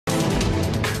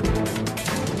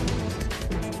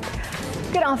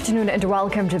Good afternoon and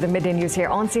welcome to the Midday News here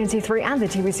on CNC3 and the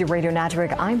TBC Radio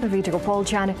Network. I'm Pavita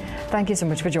Gopal-Chan. Thank you so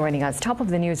much for joining us. Top of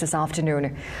the news this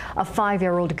afternoon. A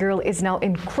 5-year-old girl is now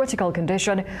in critical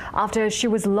condition after she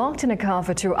was locked in a car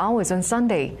for 2 hours on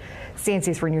Sunday.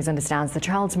 CNC3 News understands the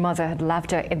child's mother had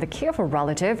left her in the care of a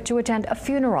relative to attend a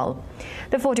funeral.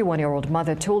 The 41-year-old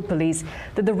mother told police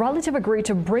that the relative agreed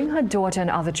to bring her daughter and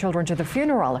other children to the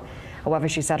funeral. However,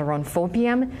 she said around 4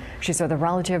 p.m. she saw the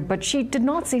relative, but she did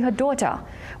not see her daughter.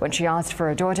 When she asked for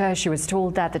her daughter, she was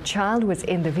told that the child was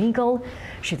in the vehicle.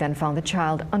 She then found the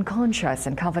child unconscious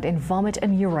and covered in vomit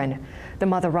and urine. The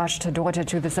mother rushed her daughter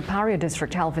to the Superior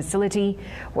District Health Facility,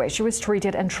 where she was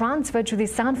treated and transferred to the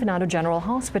San Fernando General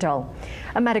Hospital.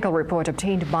 A medical report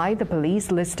obtained by the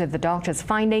police listed the doctor's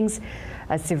findings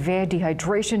as severe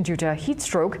dehydration due to heat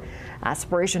stroke,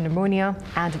 aspiration pneumonia,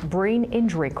 and brain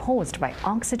injury caused by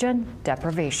oxygen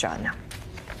deprivation.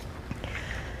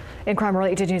 In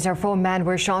crime-related news, 4 men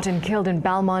were shot and killed in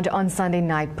Belmont on Sunday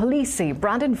night. Police say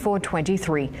Brandon Ford,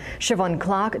 23, Siobhan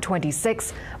Clark,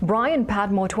 26, Brian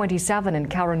Padmore, 27, and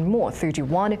Karen Moore,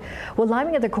 31, were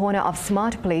lying at the corner of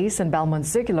Smart Place and Belmont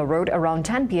Circular Road around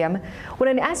 10 p.m.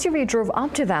 when an SUV drove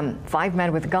up to them. 5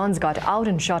 men with guns got out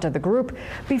and shot at the group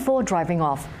before driving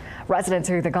off. Residents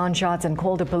heard the gunshots and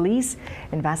called the police.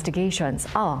 Investigations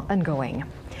are ongoing.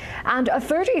 And a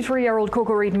 33-year-old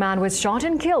Cocoa Reed man was shot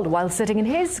and killed while sitting in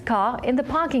his car in the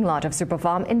parking lot of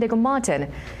Superfarm Indigo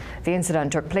Martin. The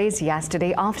incident took place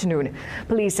yesterday afternoon.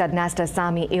 Police said Nesta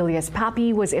Sami alias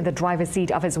Papi was in the driver's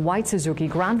seat of his white Suzuki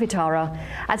Grand Vitara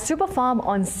at Superfarm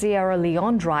on Sierra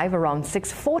Leone Drive around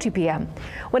 6:40 p.m.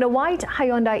 when a white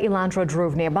Hyundai Elantra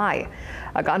drove nearby.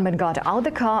 A gunman got out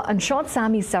the car and shot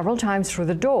Sami several times through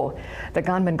the door. The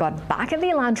gunman got back in the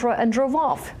Elantra and drove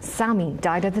off. Sami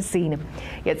died at the scene.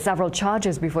 Yet several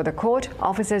charges before the court.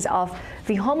 Officers of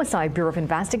the Homicide Bureau of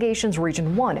Investigations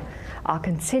Region 1 are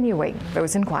continuing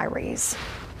those inquiries.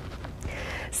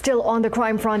 Still on the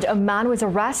crime front, a man was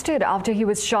arrested after he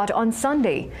was shot on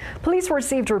Sunday. Police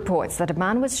received reports that a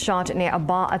man was shot near a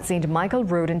bar at St. Michael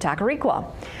Road in Tacarigua.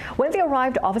 When they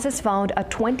arrived, officers found a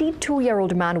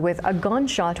 22-year-old man with a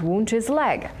gunshot wound to his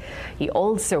leg. He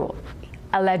also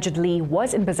allegedly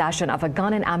was in possession of a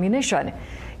gun and ammunition.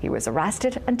 He was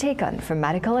arrested and taken for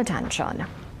medical attention.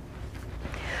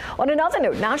 On another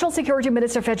note, National Security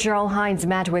Minister Fitzgerald Hines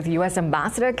met with U.S.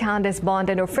 Ambassador Candace Bond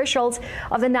and officials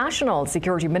of the National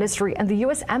Security Ministry and the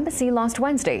U.S. Embassy last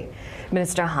Wednesday.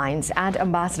 Minister Hines and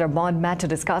Ambassador Bond met to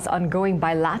discuss ongoing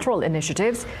bilateral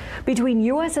initiatives between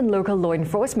U.S. and local law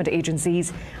enforcement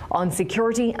agencies on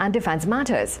security and defense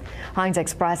matters. Hines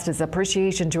expressed his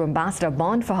appreciation to Ambassador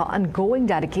Bond for her ongoing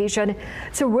dedication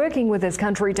to working with his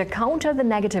country to counter the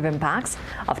negative impacts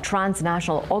of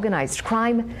transnational organized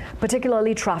crime,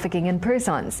 particularly trafficking in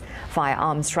persons,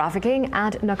 firearms trafficking,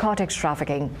 and narcotics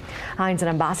trafficking. Hines and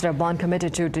Ambassador Bond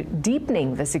committed to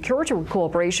deepening the security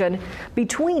cooperation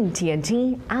between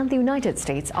TNT and the United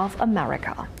States of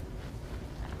America.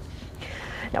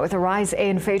 Now, with a rise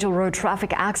in fatal road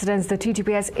traffic accidents, the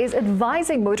TTPS is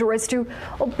advising motorists to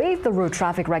obey the road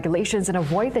traffic regulations and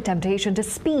avoid the temptation to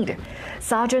speed.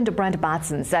 Sergeant Brent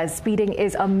Batson says speeding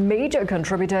is a major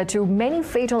contributor to many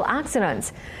fatal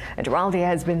accidents. And while there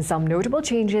has been some notable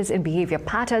changes in behavior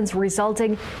patterns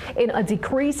resulting in a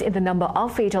decrease in the number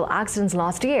of fatal accidents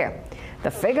last year,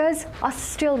 the figures are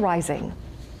still rising.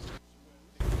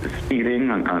 Speeding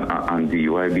and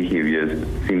DUI behaviors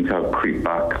seem to have creeped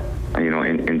back,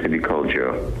 into the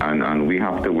culture, and we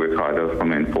have to work harder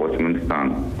from an enforcement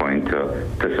standpoint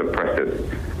to suppress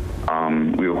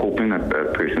it. We were hoping that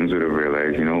persons would have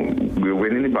realized, we're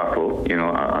winning the battle,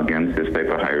 against this type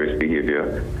of high-risk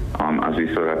behavior, as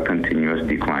we saw that continuous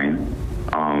decline.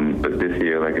 But this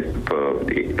year, we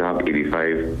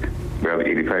have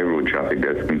 85 road traffic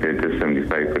deaths compared to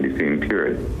 75 for the same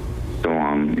period. So,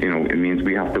 it means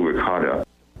we have to work harder.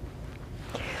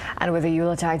 And with the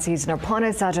Yuletide season upon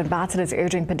us, Sergeant Batson is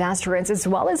urging pedestrians as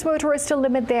well as motorists to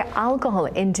limit their alcohol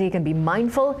intake and be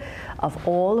mindful of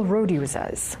all road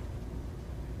users.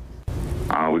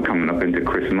 We're coming up into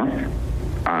Christmas,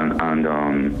 and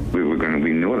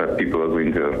we know that people are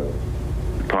going to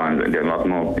plan. There are a lot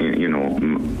more,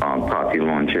 party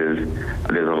launches.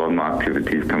 There's a lot more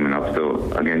activities coming up.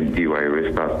 So again, DUI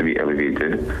risk has to be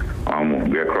elevated.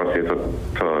 We're across here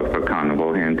for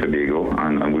Carnival here in Tobago,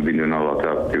 and we've been doing a lot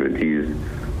of activities.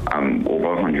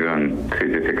 Over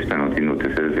 136 penalty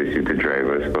notices issued to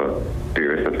drivers for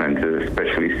various offences,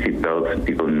 especially seatbelts,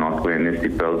 people not wearing their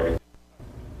seatbelts.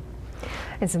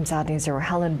 In some sad news,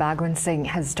 Helen Bhagwan Singh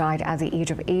has died at the age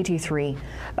of 83.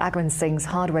 Bhagwan Singh's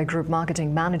hardware group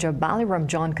marketing manager Balaram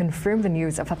John confirmed the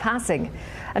news of her passing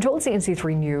and told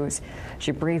CNC3 News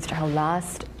she breathed her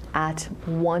last at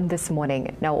 1 this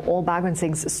morning. Now, all Bhagwan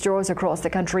Singh's stores across the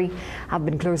country have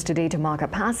been closed today to mark her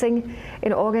passing.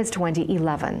 In August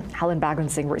 2011, Helen Bhagwan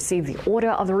Singh received the Order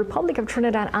of the Republic of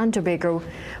Trinidad and Tobago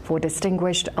for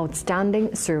distinguished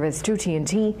outstanding service to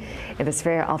TNT in the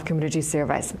sphere of community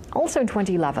service. Also in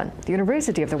 2011, the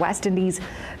University of the West Indies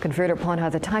conferred upon her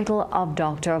the title of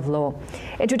Doctor of Law.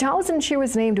 In 2000, she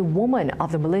was named Woman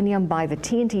of the Millennium by the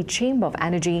TNT Chamber of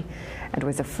Energy and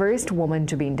was the first woman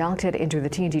to be inducted into the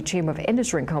TNT Chamber of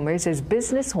Industry and Commerce's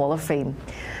Business Hall of Fame.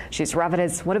 She's regarded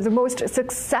as one of the most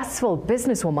successful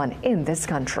businesswomen in this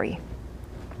country.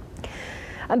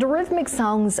 And the rhythmic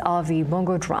sounds of the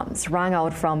bongo drums rang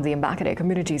out from the Mbakane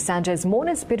Community Centre's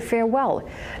Mona's bid farewell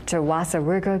to WASA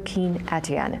worker Keen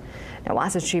Etienne. Now,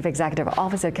 WASA's Chief Executive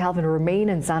Officer Calvin Romain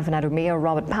and San Fernando Mayor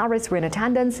Robert Paris were in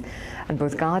attendance and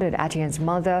both guarded Etienne's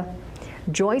mother,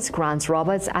 Joyce Grants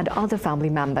Roberts, and other family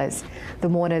members. The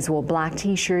mourners wore black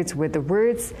T-shirts with the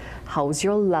words, "How's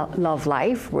your love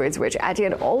life?" words which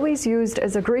Etienne always used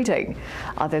as a greeting.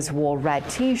 Others wore red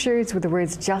T-shirts with the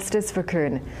words, "Justice for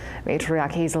Kern."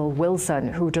 Matriarch Hazel Wilson,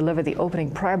 who delivered the opening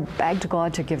prayer, begged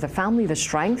God to give the family the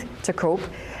strength to cope.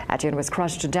 Etienne was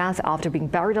crushed to death after being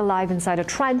buried alive inside a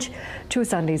trench 2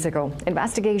 Sundays ago.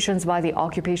 Investigations by the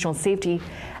Occupational Safety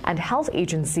and Health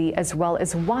Agency as well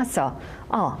as WASA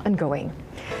are ongoing.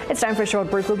 It's time for a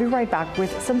short break. We'll be right back with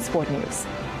some sport news.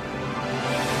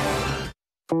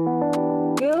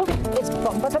 It's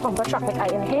bumper to bumper traffic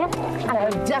in here, and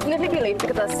I'll definitely be late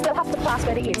because I still have to pass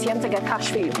by the ATM to get cash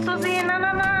for you. Susie, no.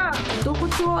 Don't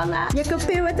put you on that. You can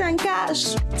pay with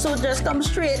Encash, so just come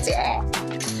straight here.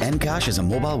 Encash is a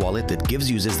mobile wallet that gives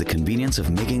users the convenience of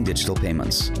making digital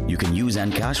payments. You can use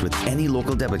Encash with any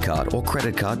local debit card or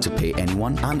credit card to pay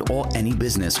anyone and or any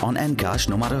business on Encash,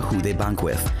 no matter who they bank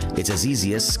with. It's as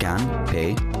easy as scan,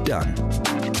 pay, done.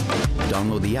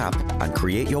 Download the app and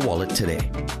create your wallet today.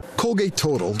 Colgate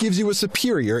Total gives you a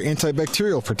superior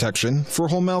antibacterial protection for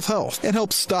whole mouth health and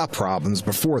helps stop problems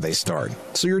before they start,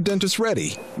 so your dentist's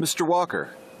ready. Mr. Walker.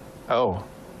 Oh,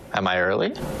 am I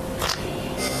early?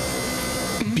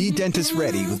 Be dentist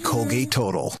ready with Colgate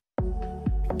Total.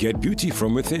 Get beauty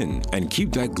from within and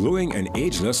keep that glowing and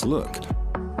ageless look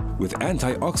with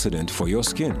antioxidant for your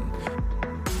skin.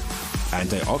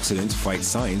 Antioxidant fights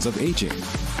signs of aging,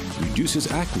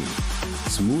 reduces acne,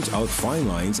 smooths out fine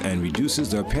lines, and reduces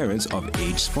the appearance of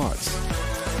age spots.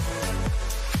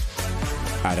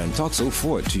 Add Antoxo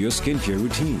Fort to your skincare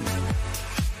routine.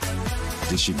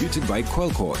 Distributed by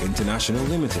Quellcore International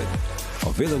Limited.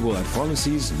 Available at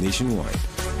pharmacies nationwide.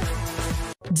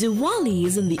 Diwali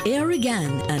is in the air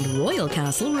again, and Royal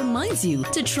Castle reminds you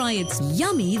to try its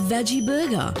yummy veggie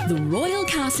burger. The Royal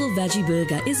Castle veggie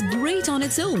burger is great on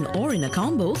its own or in a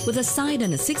combo with a side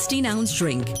and a 16-ounce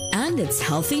drink. And it's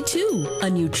healthy too. A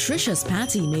nutritious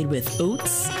patty made with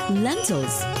oats,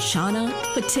 lentils, chana,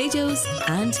 potatoes,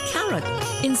 and carrot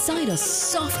inside a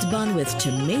soft bun with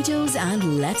tomatoes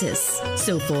and lettuce.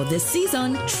 So for this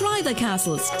season, try the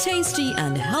Castle's tasty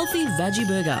and healthy veggie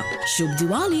burger. Shubh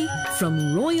Diwali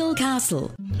from Royal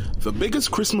Castle. The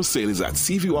biggest Christmas sale is at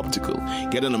Seaview Optical.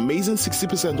 Get an amazing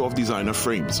 60% off designer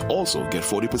frames. Also, get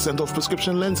 40% off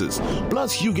prescription lenses.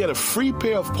 Plus, you get a free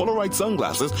pair of Polaroid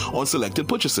sunglasses on selected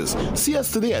purchases. See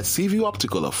us today at Seaview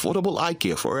Optical, affordable eye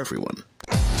care for everyone.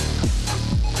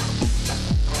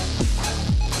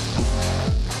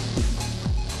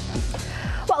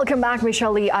 Welcome back.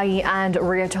 Michelle Lee Ai and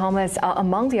Rhea Thomas are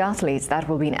among the athletes that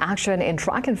will be in action in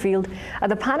track and field at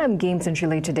the Pan Am Games in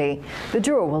Chile today. The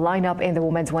duo will line up in the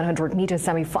women's 100-meter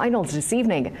semi-finals this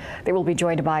evening. They will be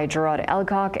joined by Gerard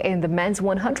Elcock in the men's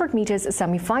 100 meters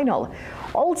semi-final.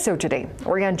 Also today,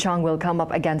 Ryan Chung will come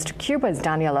up against Cuba's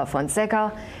Daniela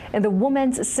Fonseca in the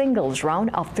women's singles round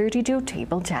of 32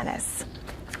 table tennis.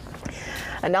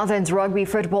 And Northern's Rugby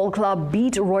Football Club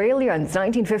beat Royalians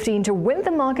 19-15 to win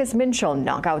the Marcus Minshall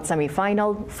knockout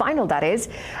semi-final, that is,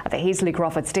 at the Hazley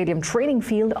Crawford Stadium training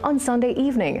field on Sunday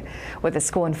evening, with the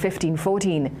score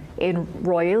 15-14 in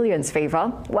Royalians'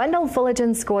 favour. Wendell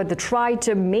Fullerton scored the try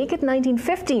to make it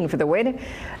 19-15 for the win,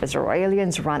 as the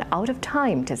Royalians ran out of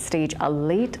time to stage a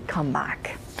late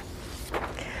comeback.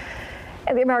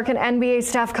 In the American NBA,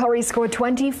 Steph Curry scored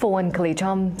 24 and Klay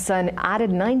Thompson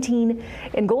added 19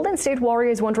 in Golden State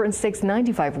Warriors'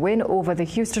 106-95 win over the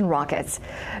Houston Rockets.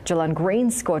 Jalen Green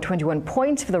scored 21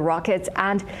 points for the Rockets,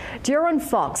 and De'Aaron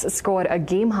Fox scored a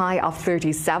game high of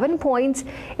 37 points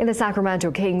in the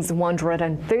Sacramento Kings'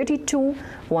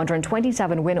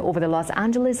 132-127 win over the Los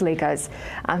Angeles Lakers.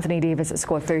 Anthony Davis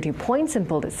scored 30 points and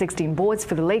pulled 16 boards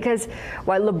for the Lakers,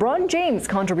 while LeBron James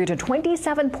contributed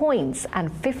 27 points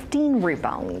and 15 rebounds.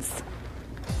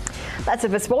 That's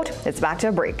it for sport. It's back to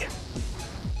a break.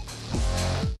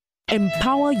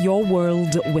 Empower your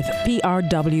world with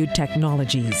PRW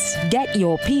Technologies. Get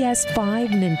your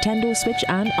PS5, Nintendo Switch,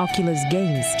 and Oculus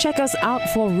games. Check us out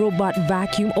for Robot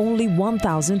Vacuum, only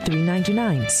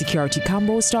 $1,399. Security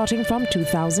combo starting from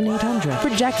 $2,800.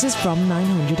 Projectors from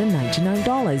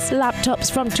 $999. Laptops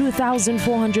from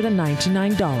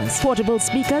 $2,499. Portable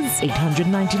speakers,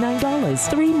 $899.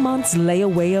 3 months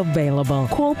layaway available.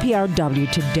 Call PRW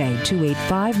today,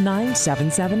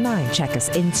 285-9779. Check us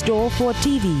in store for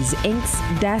TVs, inks,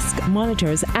 desk,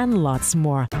 monitors, and lots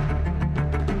more.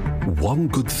 One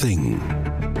good thing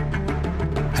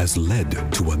has led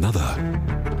to another.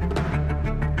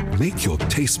 Make your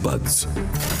taste buds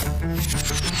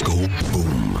go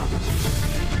boom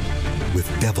with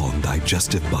Devon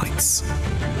Digestive Bites.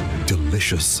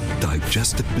 Delicious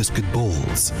digestive biscuit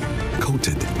balls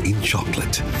coated in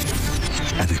chocolate.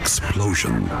 An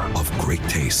explosion of great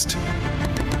taste.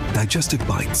 Digestive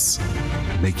Bites.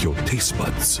 Make your taste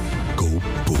buds go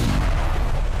boom.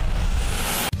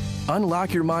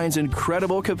 Unlock your mind's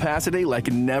incredible capacity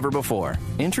like never before.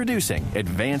 Introducing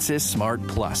Advances Smart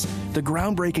Plus, the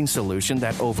groundbreaking solution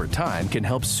that over time can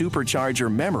help supercharge your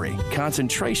memory,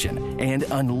 concentration, and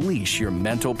unleash your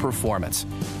mental performance.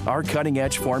 Our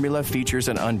cutting-edge formula features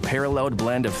an unparalleled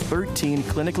blend of 13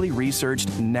 clinically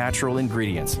researched natural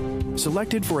ingredients,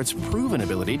 selected for its proven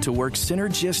ability to work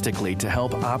synergistically to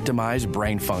help optimize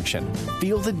brain function.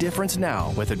 Feel the difference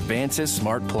now with Advances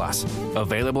Smart Plus.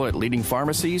 Available at leading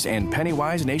pharmacies and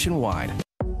Pennywise nationwide.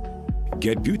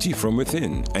 Get beauty from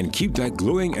within and keep that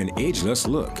glowing and ageless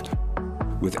look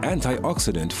with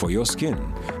antioxidant for your skin.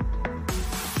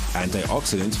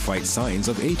 Antioxidants fight signs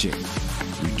of aging,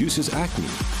 reduces acne,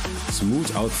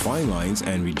 smooths out fine lines,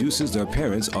 and reduces the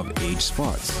appearance of age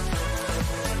spots.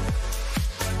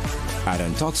 Add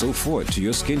Antoxo Fort to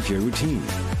your skincare routine.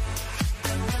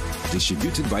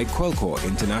 Distributed by Quellcore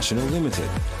International Limited.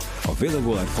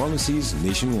 Available at pharmacies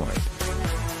nationwide.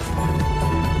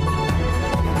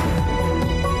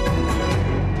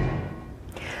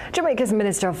 Jamaica's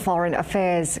Minister of Foreign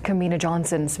Affairs, Kamina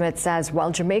Johnson-Smith, says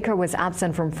while Jamaica was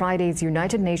absent from Friday's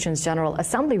United Nations General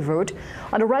Assembly vote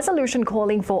on a resolution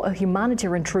calling for a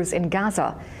humanitarian truce in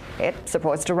Gaza, it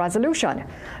supports the resolution.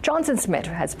 Johnson-Smith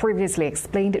has previously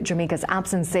explained Jamaica's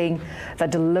absence, saying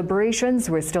that deliberations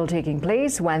were still taking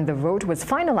place when the vote was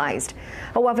finalized.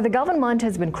 However, the government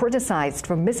has been criticized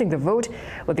for missing the vote,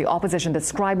 with the opposition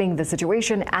describing the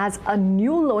situation as a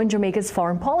new low in Jamaica's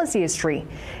foreign policy history.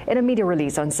 In a media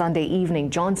release on Sunday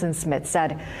evening, Johnson-Smith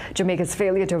said Jamaica's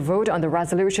failure to vote on the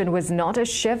resolution was not a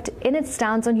shift in its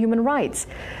stance on human rights.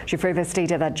 She further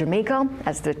stated that Jamaica,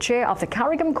 as the chair of the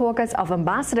Caribbean Caucus of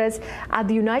Ambassadors at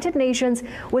the United Nations,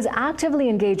 was actively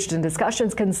engaged in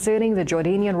discussions concerning the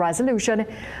Jordanian resolution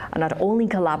and not only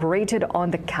collaborated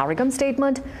on the CARICOM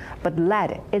statement, but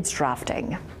led its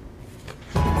drafting.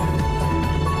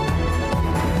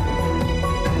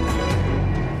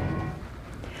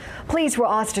 Police were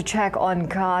asked to check on a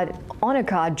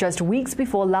car just weeks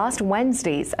before last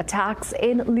Wednesday's attacks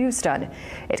in Lewiston.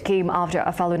 It came after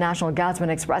a fellow National Guardsman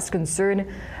expressed concern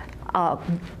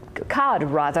Card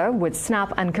would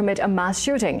snap and commit a mass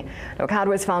shooting. Card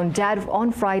was found dead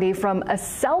on Friday from a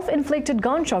self-inflicted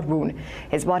gunshot wound.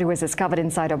 His body was discovered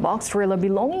inside a box trailer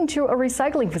belonging to a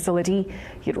recycling facility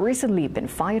he'd recently been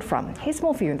fired from. Here's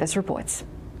more for you in this report.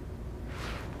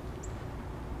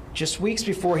 Just weeks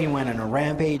before he went on a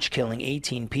rampage killing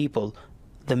 18 people,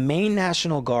 the Maine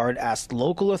National Guard asked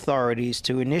local authorities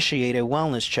to initiate a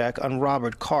wellness check on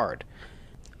Robert Card.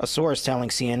 A source telling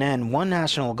CNN one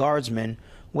National Guardsman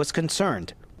was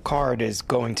concerned Card is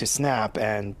going to snap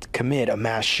and commit a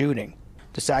mass shooting.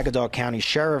 The Saginaw County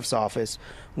Sheriff's Office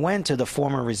went to the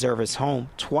former reservist's home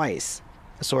twice.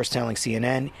 A source telling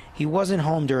CNN he wasn't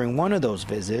home during one of those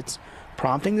visits,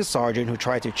 prompting the sergeant who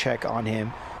tried to check on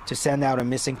him to send out a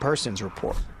missing persons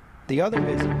report. The other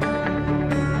visit.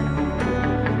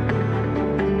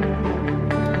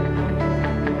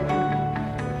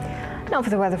 Now for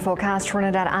the weather forecast,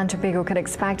 Trinidad and Tobago can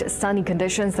expect sunny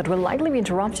conditions that will likely be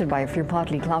interrupted by a few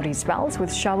partly cloudy spells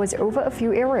with showers over a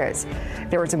few areas.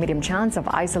 There is a medium chance of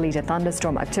isolated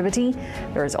thunderstorm activity.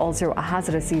 There is also a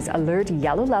hazardous seas alert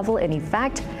yellow level in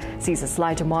effect. Seas are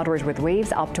slight to moderate with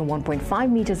waves up to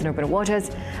 1.5 meters in open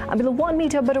waters and below 1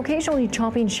 meter, but occasionally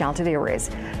choppy in sheltered areas.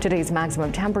 Today's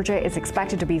maximum temperature is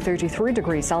expected to be 33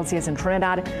 degrees Celsius in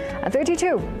Trinidad and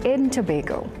 32 in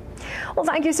Tobago. Well,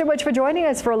 thank you so much for joining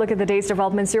us for a look at the day's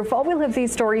developments. Your fall, we'll have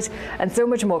these stories and so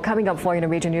much more coming up for you in a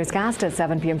major newscast at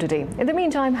 7 p.m. today. In the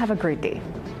meantime, have a great day.